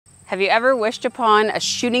Have you ever wished upon a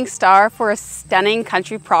shooting star for a stunning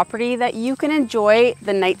country property that you can enjoy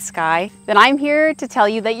the night sky? Then I'm here to tell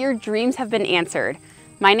you that your dreams have been answered.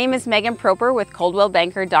 My name is Megan Proper with Coldwell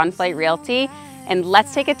Banker Dawn Flight Realty, and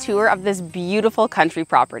let's take a tour of this beautiful country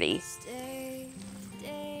property.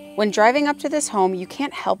 When driving up to this home, you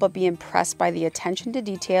can't help but be impressed by the attention to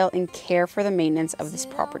detail and care for the maintenance of this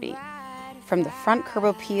property. From the front curb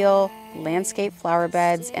appeal, landscape flower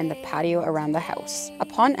beds, and the patio around the house.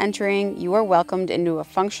 Upon entering, you are welcomed into a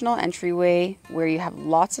functional entryway where you have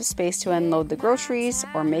lots of space to unload the groceries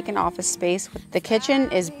or make an office space. The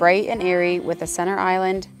kitchen is bright and airy with a center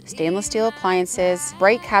island, stainless steel appliances,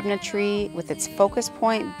 bright cabinetry with its focus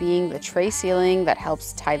point being the tray ceiling that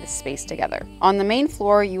helps tie the space together. On the main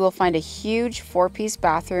floor, you will find a huge 4-piece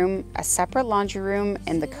bathroom, a separate laundry room,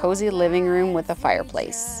 and the cozy living room with a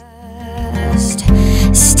fireplace.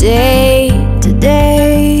 Stay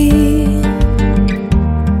today.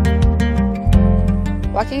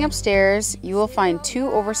 Walking upstairs, you will find 2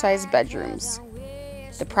 oversized bedrooms.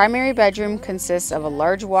 The primary bedroom consists of a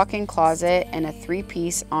large walk-in closet and a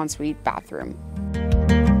 3-piece ensuite bathroom.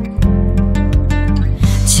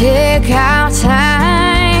 Check out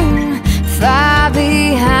time, far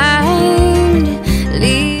behind,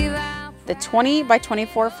 leave. The 20 by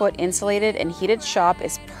 24 foot insulated and heated shop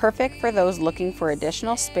is perfect for those looking for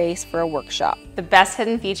additional space for a workshop. The best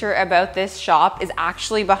hidden feature about this shop is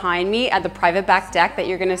actually behind me at the private back deck that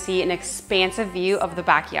you're going to see an expansive view of the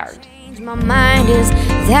backyard. My mind, is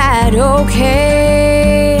that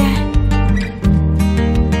okay?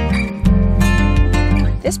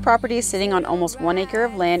 This property is sitting on almost 1 acre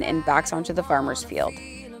of land and backs onto the farmer's field.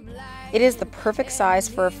 It is the perfect size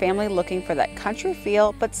for a family looking for that country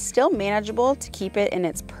feel, but still manageable to keep it in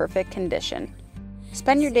its perfect condition.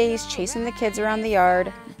 Spend your days chasing the kids around the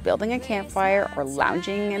yard, building a campfire, or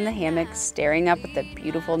lounging in the hammock staring up at the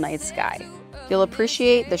beautiful night sky. You'll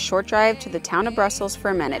appreciate the short drive to the town of Brussels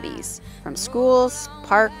for amenities, from schools,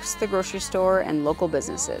 parks, the grocery store, and local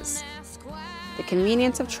businesses. The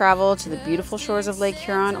convenience of travel to the beautiful shores of Lake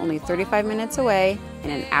Huron, only 35 minutes away,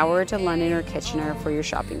 and an hour to London or Kitchener for your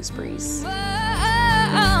shopping sprees.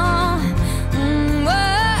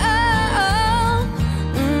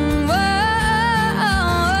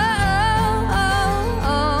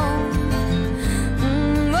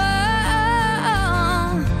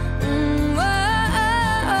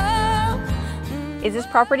 Is this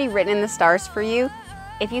property written in the stars for you?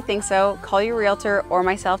 If you think so, call your realtor or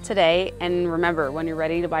myself today, and remember, when you're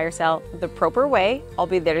ready to buy or sell the proper way, I'll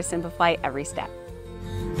be there to simplify every step.